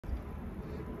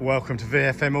Welcome to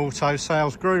VFM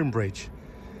Autosales Groombridge.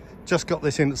 Just got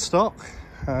this into stock,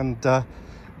 and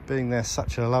being there's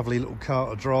such a lovely little car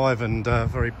to drive and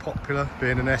very popular,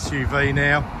 being an SUV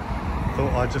now,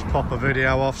 thought I'd just pop a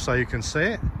video off so you can see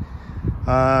it.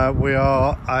 We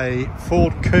are a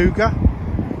Ford Kuga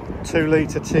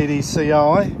 2-litre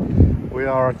TDCi. We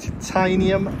are a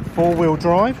titanium 4-wheel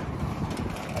drive.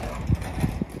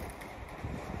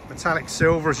 Metallic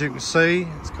silver, as you can see.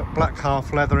 It's got black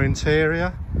half leather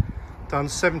interior. Done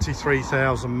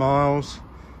 73,000 miles.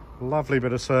 Lovely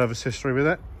bit of service history with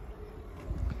it.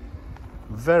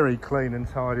 Very clean and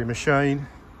tidy machine.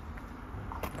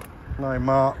 No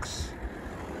marks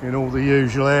in all the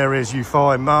usual areas you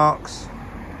find marks.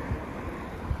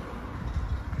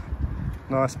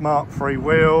 Nice mark-free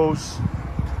wheels.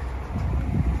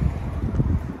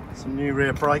 Some new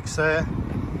rear brakes there.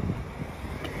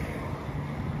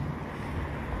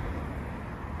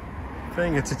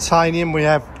 Being a titanium, we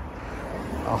have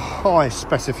a high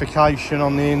specification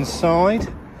on the inside.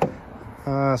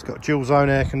 It's got dual zone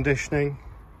air conditioning,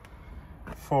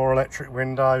 4 electric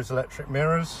windows, electric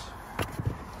mirrors,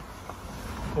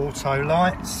 auto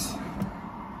lights.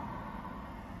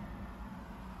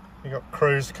 You've got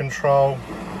cruise control.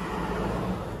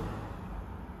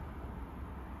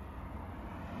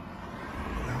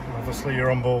 Obviously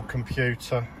your onboard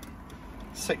computer.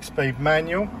 6-speed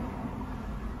manual.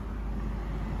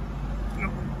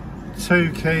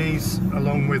 2 keys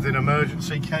along with an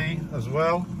emergency key as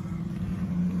well.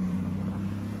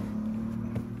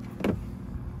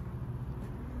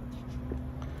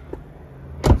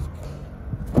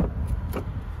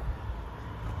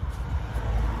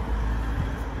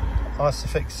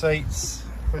 Isofix seats,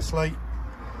 obviously.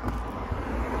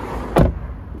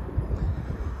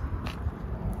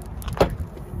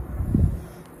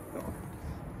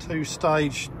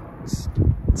 Two-stage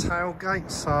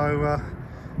tailgate, so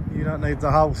you don't need the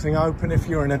whole thing open if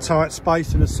you're in a tight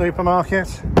space in a supermarket.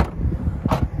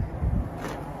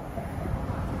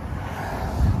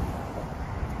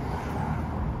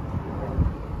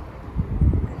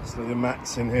 So the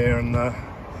mats in here and the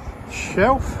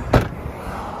shelf.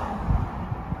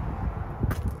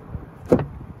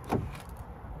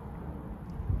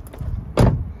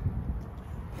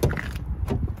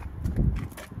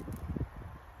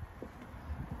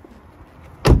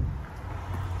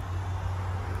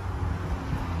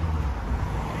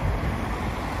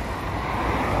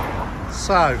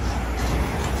 So,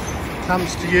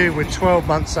 comes to you with 12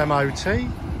 months MOT,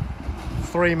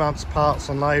 3 months parts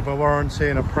and labour warranty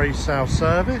and a pre-sale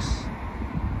service.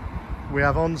 We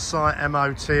have on-site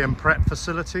MOT and prep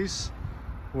facilities.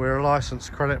 We're a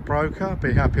licensed credit broker,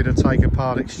 be happy to take a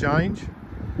part exchange.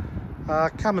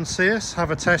 Come and see us,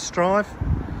 have a test drive.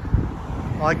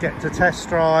 I get to test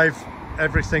drive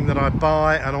everything that I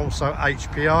buy and also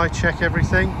HPI check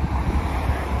everything.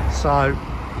 So,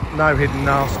 no hidden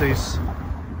nasties.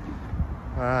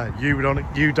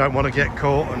 You don't want to get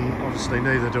caught, and obviously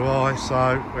neither do I,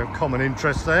 so we have common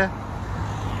interest there.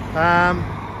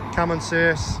 Come and see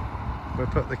us, we'll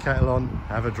put the kettle on,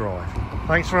 have a drive.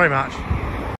 Thanks very much.